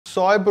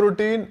Soy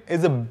protein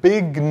is a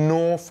big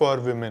no for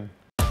women.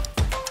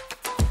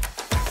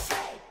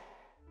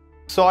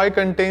 Soy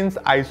contains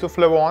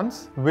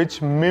isoflavones,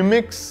 which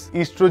mimics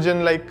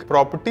estrogen-like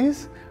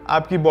properties.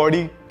 आपकी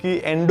body की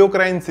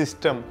endocrine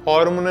system,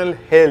 hormonal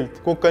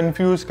health को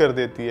confuse कर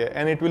देती है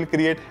and it will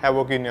create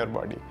havoc in your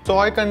body.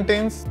 Soy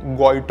contains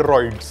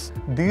goitroids.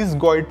 These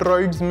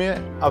goitroids may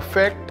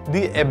affect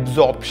the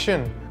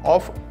absorption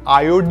of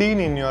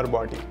iodine in your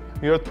body.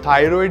 Your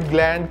thyroid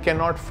gland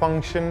cannot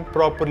function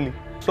properly.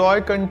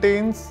 Soy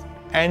contains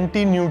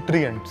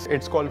anti-nutrients.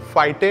 It's called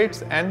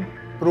phytates and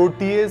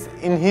protease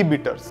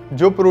inhibitors.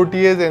 जो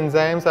protease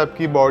enzymes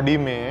आपकी body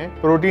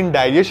में protein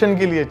digestion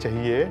के लिए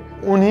चाहिए,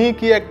 उन्हीं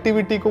की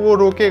activity को वो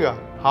रोकेगा.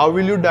 How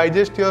will you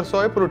digest your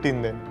soy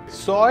protein then?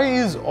 Soy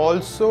is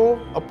also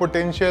a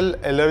potential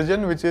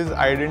allergen which is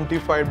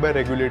identified by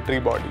regulatory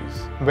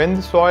bodies. When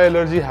the soy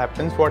allergy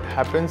happens, what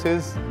happens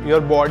is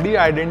your body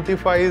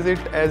identifies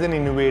it as an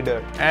invader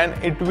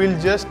and it will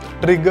just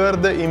trigger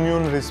the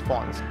immune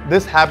response.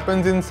 This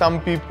happens in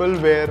some people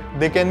where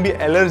they can be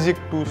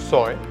allergic to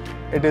soy.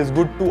 It is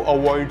good to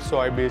avoid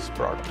soy-based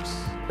products,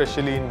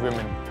 especially in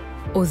women.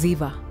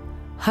 OZiva,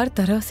 हर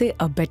तरह से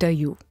a better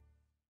you.